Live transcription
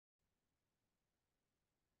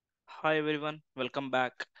Hi everyone, welcome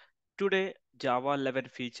back. Today, Java 11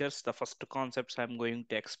 features the first concepts I'm going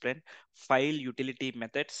to explain file utility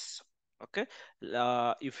methods. Okay,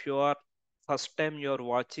 if you are first time you're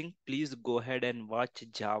watching, please go ahead and watch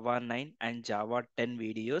Java 9 and Java 10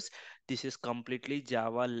 videos. This is completely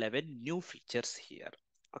Java 11 new features here.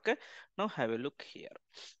 Okay, now have a look here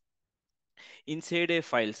inside a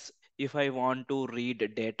files. If I want to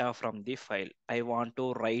read data from the file, I want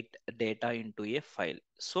to write data into a file.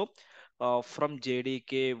 So from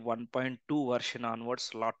jdk 1.2 version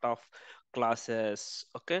onwards, lot of classes,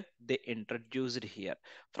 okay, they introduced here.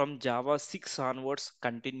 From java 6 onwards,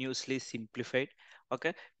 continuously simplified.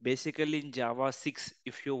 Okay, basically in java 6,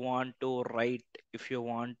 if you want to write, if you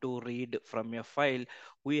want to read from a file,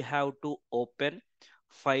 we have to open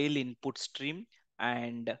file input stream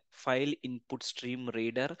and file input stream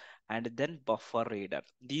reader and then buffer reader.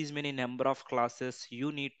 These many number of classes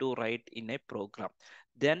you need to write in a program.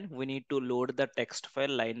 Then we need to load the text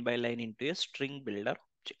file line by line into a string builder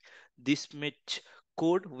object. This much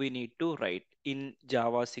code we need to write in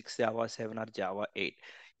java 6, java 7 or java 8.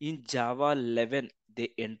 In java 11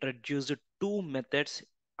 they introduced two methods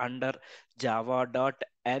under java.nio.file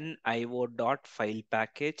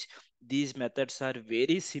package. These methods are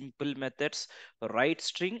very simple methods: write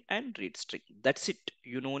string and read string. That's it.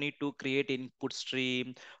 You no need to create input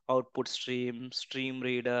stream, output stream, stream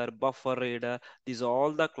reader, buffer reader. These are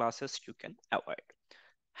all the classes you can avoid.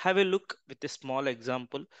 Have a look with a small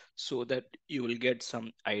example so that you will get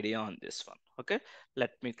some idea on this one. Okay,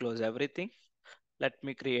 let me close everything. Let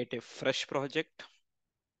me create a fresh project.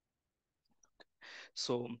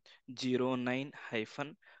 So 09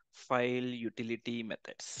 hyphen file utility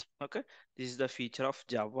methods. Okay, this is the feature of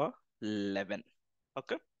Java 11.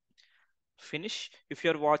 Okay, finish. If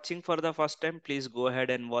you're watching for the first time, please go ahead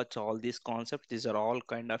and watch all these concepts. These are all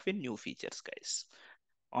kind of a new features, guys,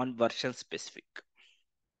 on version specific.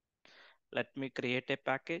 Let me create a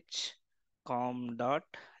package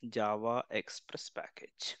com.java express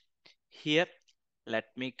package. Here,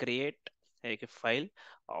 let me create a file.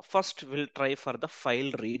 First, we'll try for the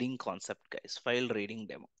file reading concept, guys, file reading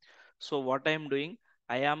demo. So what I am doing,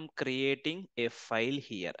 I am creating a file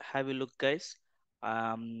here. Have a look, guys.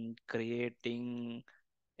 I'm creating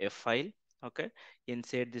a file. Okay,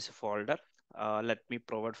 inside this folder, let me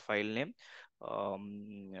provide file name,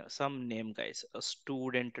 some name, guys, a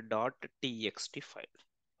student.txt file.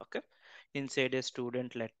 Okay, inside a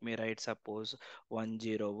student, let me write suppose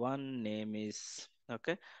 101, name is,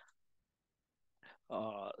 okay,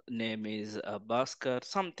 name is Bhaskar,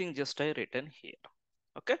 something just I written here.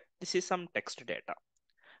 Okay, this is some text data.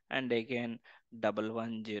 And again,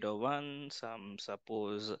 1101, some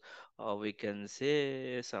suppose, we can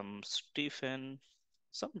say some Stephen,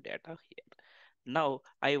 some data here. Now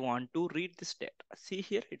I want to read this data. See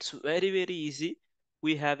here, it's very easy.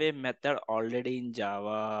 We have a method already in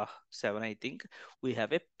Java 7, I think. We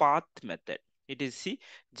have a path method. It is, see,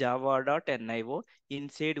 java.nio.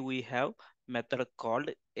 Inside we have method called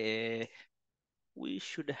a, we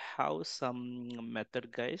should have some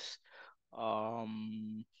method, guys.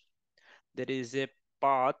 Um, there is a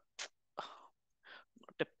path,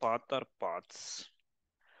 not a path or paths.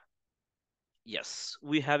 Yes,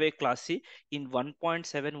 we have a class C. In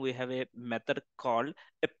 1.7, we have a method called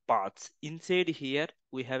a paths. Inside here,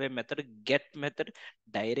 we have a method get method.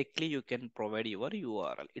 Directly, you can provide your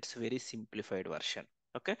URL. It's very simplified version.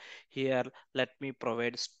 Okay. Here, let me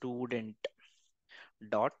provide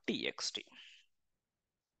student.txt.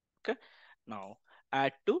 Okay. Now,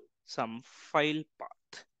 add to some file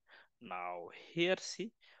path. Now here,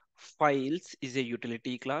 see, files is a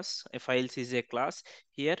utility class. A files is a class.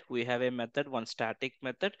 Here we have a method, one static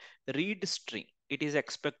method, read string. It is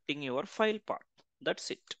expecting your file path. That's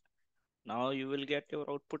it. Now you will get your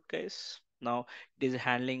output, guys. Now it is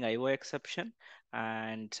handling IO exception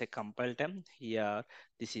and say compile time. Here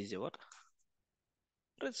this is your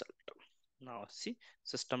result. Now see,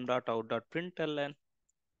 system.out.println,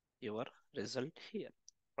 your result here.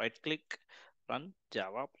 Right click, run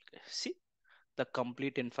Java. See, the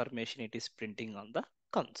complete information it is printing on the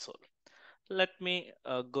console. Let me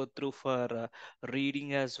go through for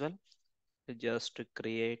reading as well, just to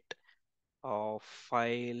create a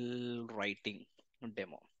file writing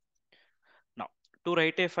demo. Now to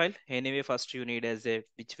write a file, anyway, first you need as a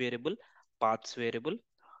which variable, paths variable.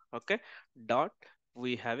 Okay, dot,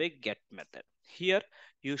 we have a get method. Here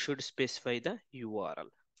you should specify the URL.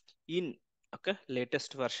 In Okay,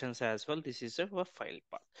 latest versions as well. This is our file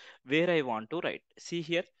path where I want to write. See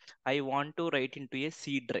here, I want to write into a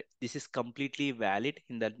C drive. This is completely valid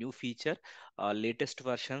in the new feature, latest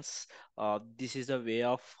versions. This is a way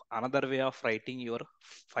of another way of writing your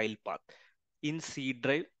file path in C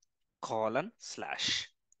drive colon slash.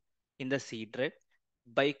 In the C drive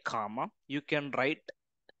by comma you can write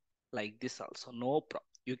like this also, no problem.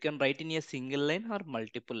 You can write in a single line or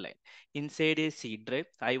multiple line. Inside a C drive,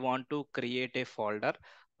 I want to create a folder.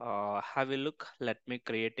 Have a look. Let me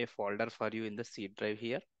create a folder for you in the C drive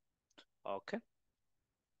here. Okay.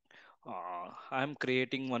 I'm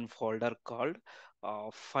creating one folder called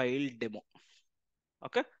file demo.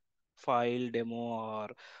 Okay. File demo or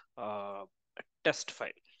uh, test file.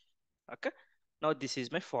 Okay. Now this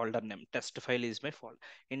is my folder name. Test file is my folder.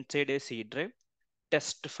 Inside a C drive,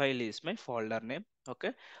 test file is my folder name.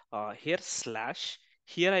 Okay, here slash,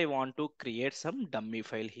 here I want to create some dummy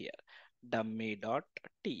file here,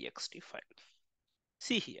 dummy.txt file.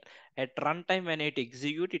 See here, at runtime when it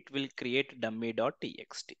execute it will create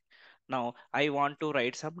dummy.txt. Now I want to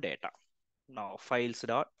write some data. Now files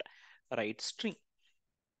dot write string.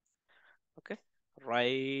 Okay,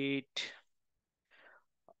 write.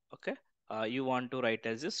 Okay, you want to write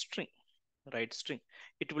as a string, write string.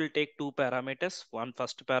 It will take two parameters. One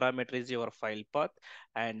first parameter is your file path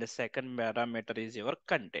and the second parameter is your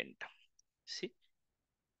content. See,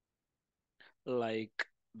 like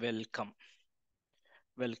welcome,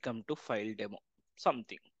 welcome to file demo,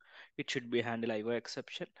 something. It should be handle IO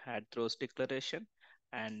exception, add throws declaration,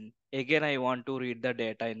 and again I want to read the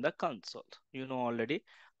data in the console. You know already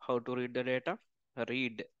how to read the data.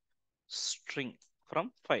 Read string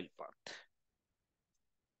from file path.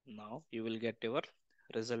 Now you will get your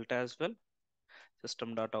result as well.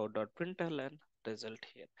 System.out.println result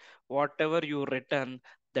here. Whatever you return,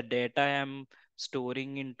 the data I am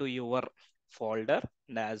storing into your folder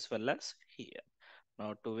and as well as here.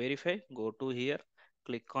 Now to verify, go to here,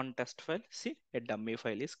 click on test file. See, a dummy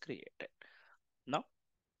file is created. Now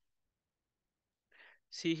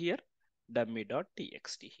see here,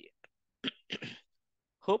 dummy.txt here.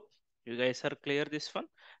 Hope you guys are clear this one,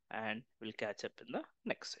 and we'll catch up in the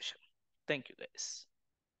next session. Thank you guys.